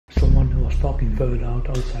talking very loud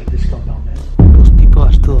outside this compound, man. Those people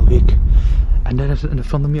are still awake. And there is in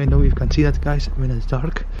front of me, I know you can see that, guys, when it's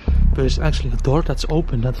dark. But it's actually a door that's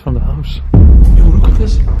open, that's from the house. Yo, look at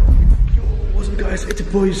this. Yo, what's up, guys? It's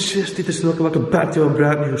your boy Jefstetics World. Welcome back to a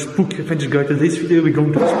brand new spooky adventure guide. In this video, we're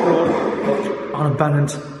going to explore an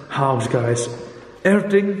abandoned house, guys.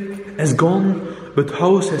 Everything is gone, but the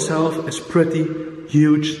house itself is pretty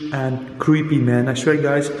huge and creepy, man. I swear,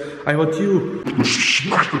 guys, I want you to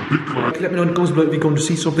smash the big like. Let me know in the comments below if you're going to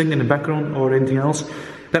see something in the background or anything else.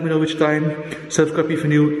 Let me know which time. Subscribe if you're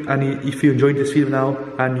new, and if you enjoyed this video now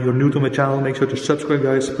and you're new to my channel, make sure to subscribe,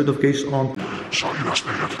 guys. Put notifications on. So you guys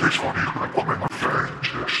know today's one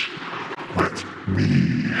adventures with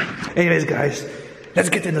me. Anyways, guys, let's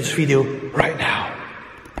get into this video right now.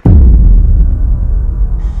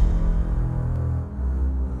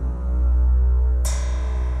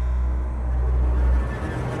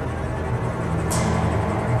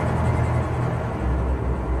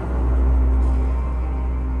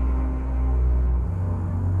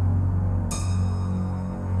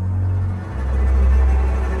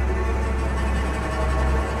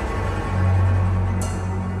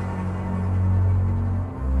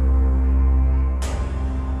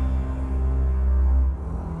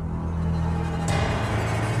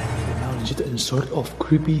 In a sort of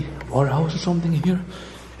creepy warehouse or something here.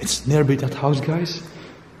 It's nearby that house, guys.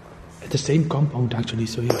 At the same compound, actually.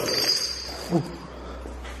 So yeah.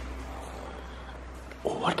 Oh,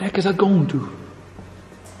 what the heck is that going to?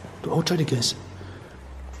 To outside, I guess.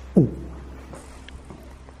 Oh.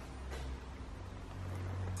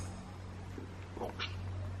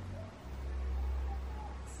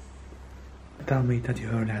 Tell me that you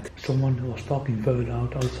heard that. Someone was talking very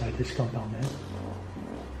loud outside this compound, man.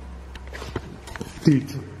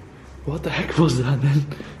 Dude, what the heck was that, man?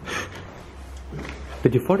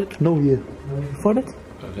 Did you fart it? No, you fart it?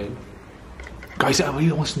 Okay. Guys, I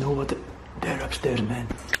really want to know what they're upstairs, man.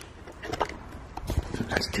 So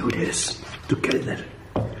let's do this together.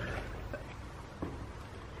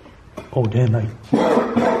 Oh, damn, mate.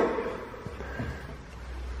 Oh,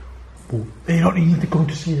 you don't need to go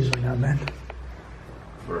to see this right now, man.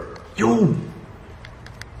 Yo!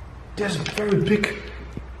 There's a very big...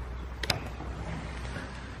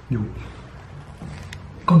 Yo.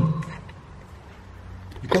 Come.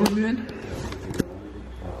 You come with me, man?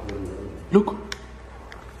 Look.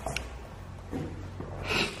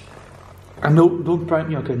 And no, don't try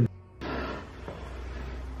me again.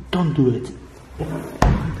 Don't do it.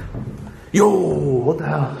 Yo, what the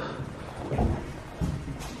hell?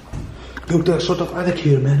 Look, there's sort of attic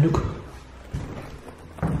here, man. Look.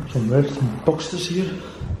 Some boxes here.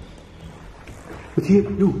 But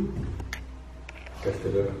here, you.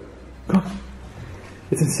 Come.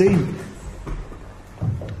 It's insane.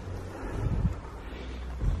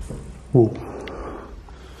 Whoa.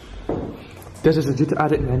 This is a legit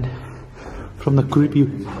attic, man. From the creepy.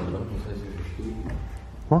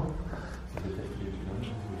 What?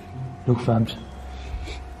 No fans.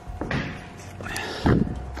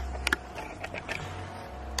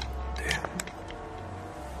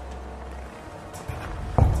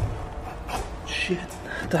 Shit.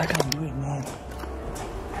 What the heck am I doing, man?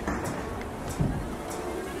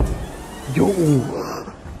 Yo!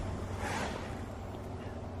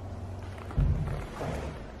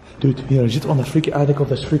 Dude, we are just on the freaky attic of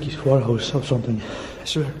this freaky warehouse or something. I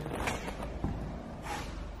swear.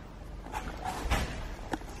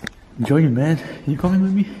 Join me, man. You coming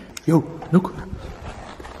with me? Yo, look.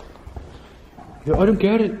 Yo, I don't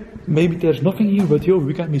get it. Maybe there's nothing here, but yo,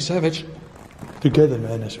 we can be savage. Together,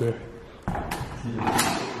 man, I swear.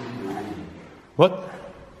 What?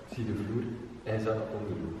 Zie de vloer en staat onder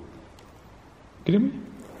de vloer. Can you hear me?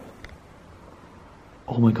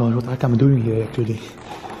 Oh my god, what the heck am I doing here actually?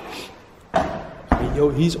 Yo,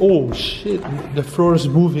 he's... Oh shit, the floor is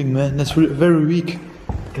moving, man. That's very weak.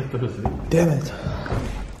 Damn it.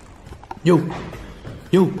 Yo.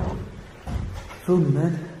 Yo. Film me,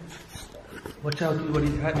 man. Watch out, what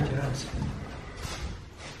he's had with your hands.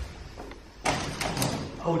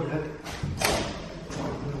 Hold that.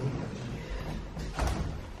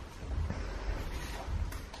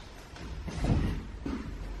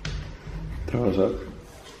 Trouwens ook.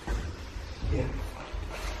 Ja.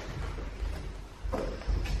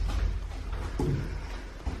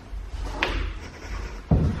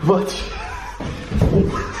 What? Oh.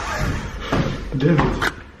 Damn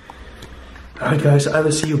it. Alright, guys, I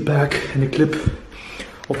will see you back in the clip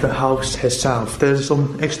of the house itself. There's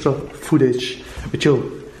some extra footage. But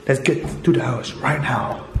yo, let's get to the house right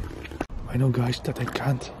now. I know, guys, that I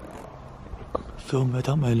can't film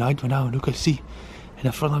without my light, but now look, I see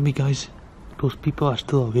in front of me, guys. Those people are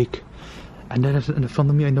still awake. And there is in front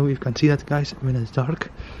of me, I know you can see that, guys, when it's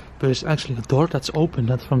dark, but it's actually a door that's open,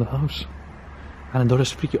 that's from the house. And the door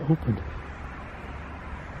is freaking open.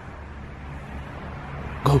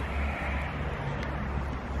 Go!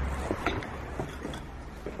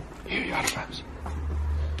 Here you are, friends.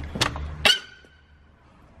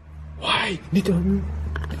 Why? Niet doen.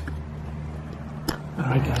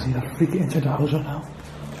 Alright guys, we are freaking inside the house right now.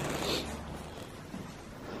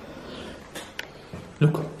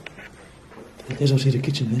 Look. Dit is also the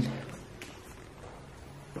kitchen, man.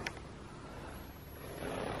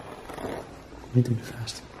 Niet doen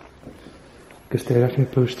fast. Because they're actually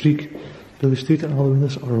per the street and all the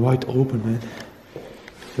windows are wide open, man.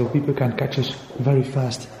 So people can catch us very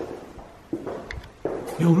fast.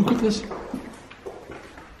 Yo, look at this.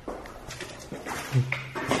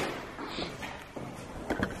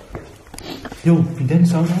 Yo, you didn't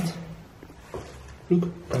saw that?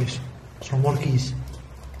 Look, guys, some more keys.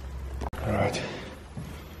 Alright.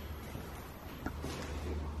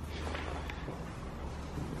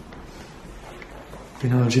 You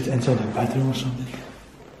know, zit inside the bedroom or something.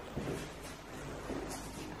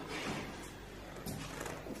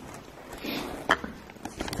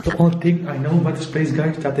 The only thing I know about this place,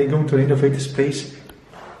 guys, that they're going to renovate this place,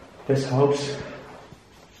 this house,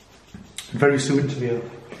 very soon. So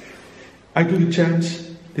I do the chance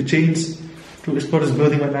to explore this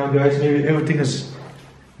building right now, guys.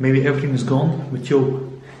 Maybe everything is gone, but yo,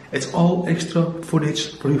 it's all extra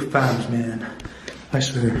footage for you fans, man. I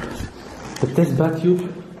swear. But this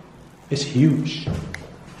bathtub is huge.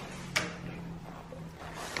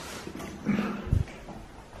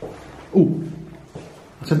 Ooh.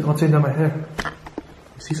 What's in my hair?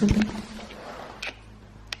 You see something?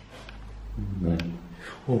 No.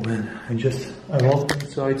 Oh man, I walked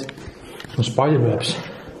inside some spider webs.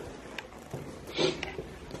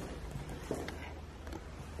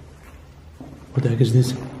 What the heck is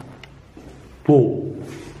this? Whoa.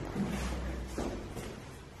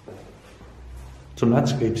 Some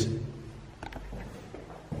landscapes.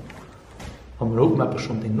 On a road map or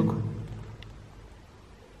something, look. What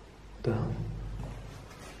the hell?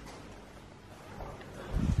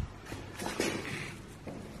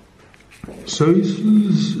 Sois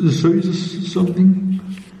something?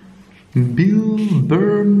 Bill,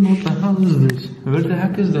 Burn, what the hell is this? Where the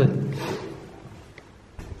heck is that?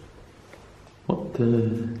 What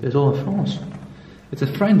the? It's all in France. It's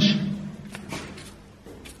in French.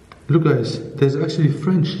 Look guys, there's actually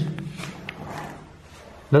French.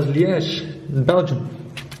 That's Liège, Belgium.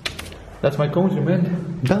 That's my country,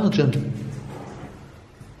 man. Belgium.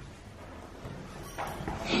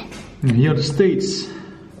 And here are the States.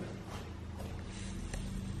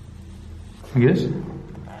 I guess.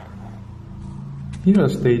 Here are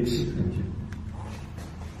the States.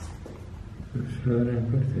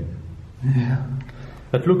 Yeah.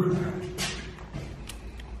 But look.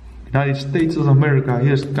 United States of America.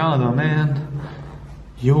 Here's Canada, man.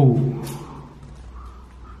 Yo.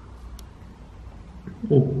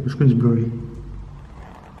 Oh, Queensbury.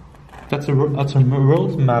 That's a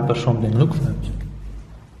world map or something. Look for that.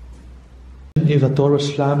 If that door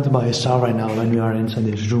was slammed by a saw right now when we are inside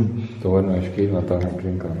this room. Door nou eens kijken wat daar gaan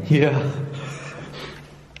klinken. Yeah.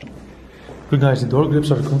 Look guys, the door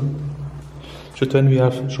grips are gone. So then we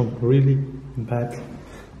have some really bad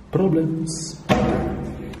problems.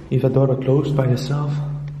 If that door were closed by itself.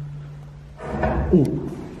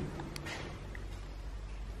 Ooh.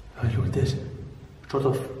 Oh, look at this. Sort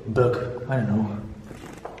of bug. I don't know.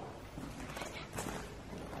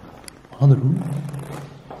 Another room.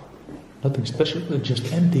 Nothing special, it's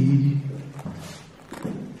just empty.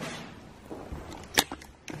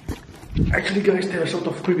 Actually guys, there's sort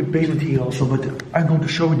of cricket basement here also, but I'm going to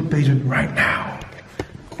show you the basement right now.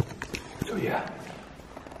 So yeah.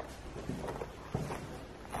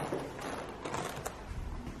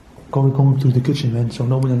 Going to the kitchen, man, so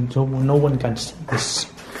no one can see this.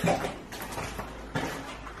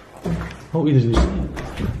 Oh, it is this.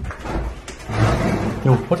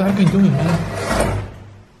 Yo, what the heck are you doing, man?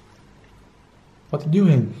 What are you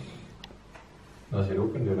doing? Dat is hier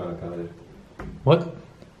ook een deur naar de kamer. What? Er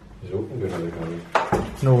is ook een deur naar de kamer.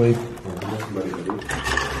 No way.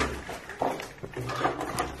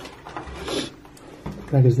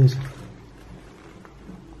 What is this?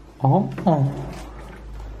 Oh.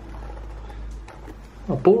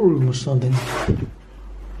 A ballroom or something.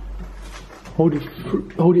 How do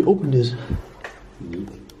you open this? Niet.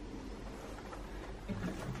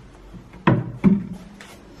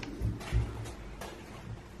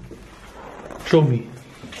 Show me.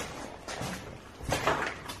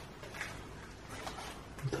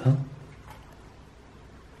 What the hell?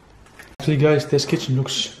 Actually guys, this kitchen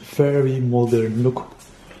looks very modern, look.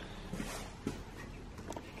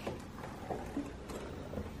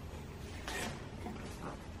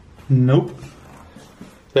 Nope.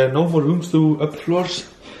 There are no more rooms to up floors.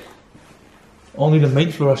 Only the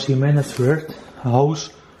main floor. I see, man, that's weird. A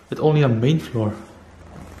house with only a main floor.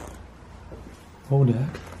 What the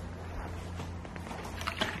heck?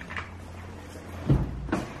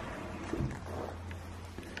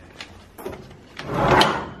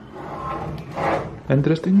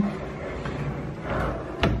 Interesting.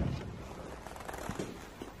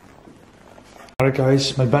 Alright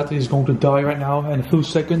guys, my battery is going to die right now in a few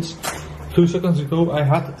seconds. A few seconds ago I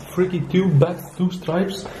had freaking two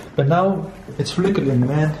stripes, but now it's flickering,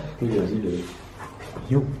 man.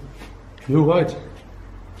 You're right.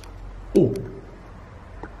 Oh.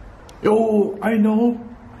 Oh, I know.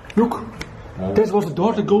 Look, this was the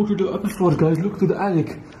door to go to the upper floor, guys. Look, to the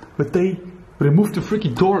attic. But they removed the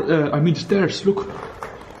freaking door, the stairs. Look,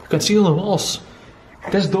 you can see on the walls.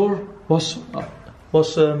 This door was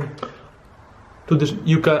to this,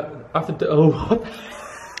 you can, after the, oh what?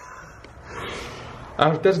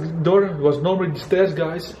 After this door was normally the stairs,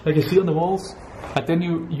 guys, like you see on the walls. And then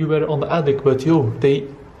you were on the attic, but yo, they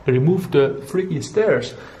removed the freaky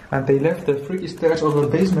stairs. And they left the freaky stairs over the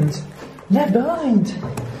basement left behind.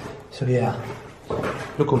 So yeah,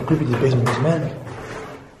 look how creepy this basement is, man.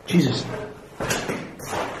 Jesus.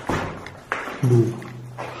 Move.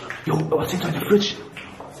 Yo, what's inside the fridge?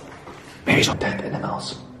 Maybe some dead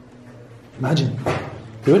animals. Imagine.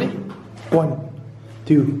 You ready? 1,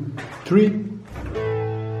 2, 3.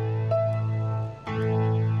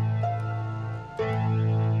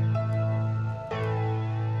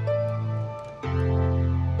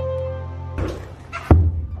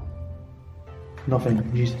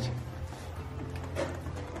 Nothing, Jesus.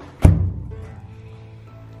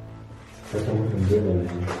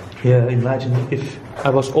 Yeah, imagine if I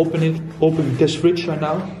was opening this fridge right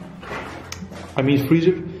now, I mean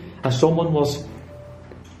freezer, and someone was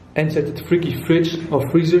inside the freaky fridge or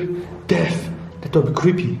freezer, death. That would be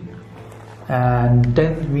creepy. And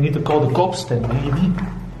then we need to call the cops then, maybe.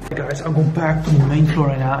 Guys, I'm going back to the main floor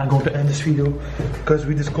right now. I'm going to end this video because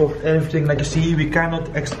we discovered everything. Like you see, we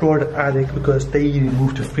cannot explore the attic because they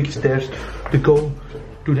removed the freaky stairs to go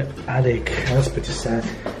to the attic. That's pretty sad.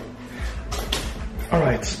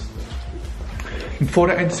 Alright.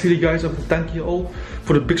 Before I end this video, guys, I want to thank you all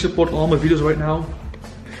for the big support on all my videos right now.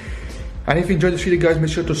 And if you enjoyed this video, guys,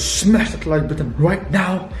 make sure to smash that like button right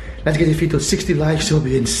now. Let's get this video to 60 likes. It'll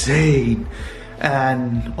be insane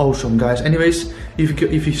and awesome, guys. Anyways,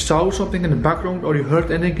 if you saw something in the background or you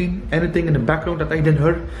heard anything in the background that I didn't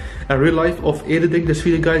hear in real life of editing this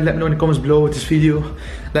video, guys, let me know in the comments below with this video.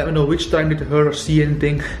 Let me know which time did you hear or see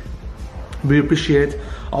anything. We appreciate it.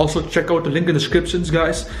 Also check out the link in the descriptions,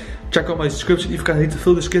 guys. Check out my description if you can read the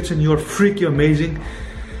full description. You're freaking amazing.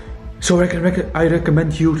 So I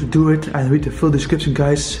recommend you to do it and read the full description,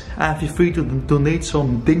 guys. And feel free to donate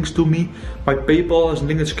some things to me by PayPal. There's a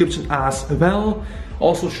link in the description as well.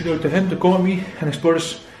 Also shout out to him to call me and explore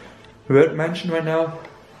this word mentioned right now.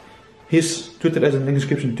 His Twitter is in the link in the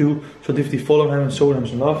description too. So definitely follow him and show him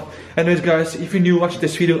some love. Anyways, guys, if you're new watching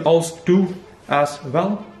this video, also do as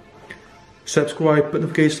well. Subscribe, put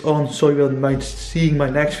notifications on so you will mind seeing my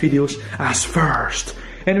next videos as first.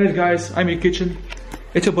 Anyways, guys, I'm in your kitchen.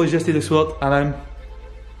 It's your boy Jefstetics World, and I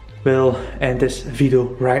will end this video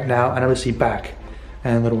right now, and I will see you back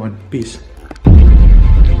in another one. Peace.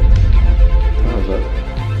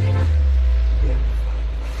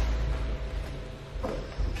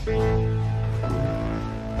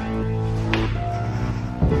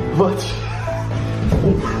 What?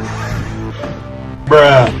 Oh.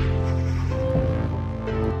 Bruh.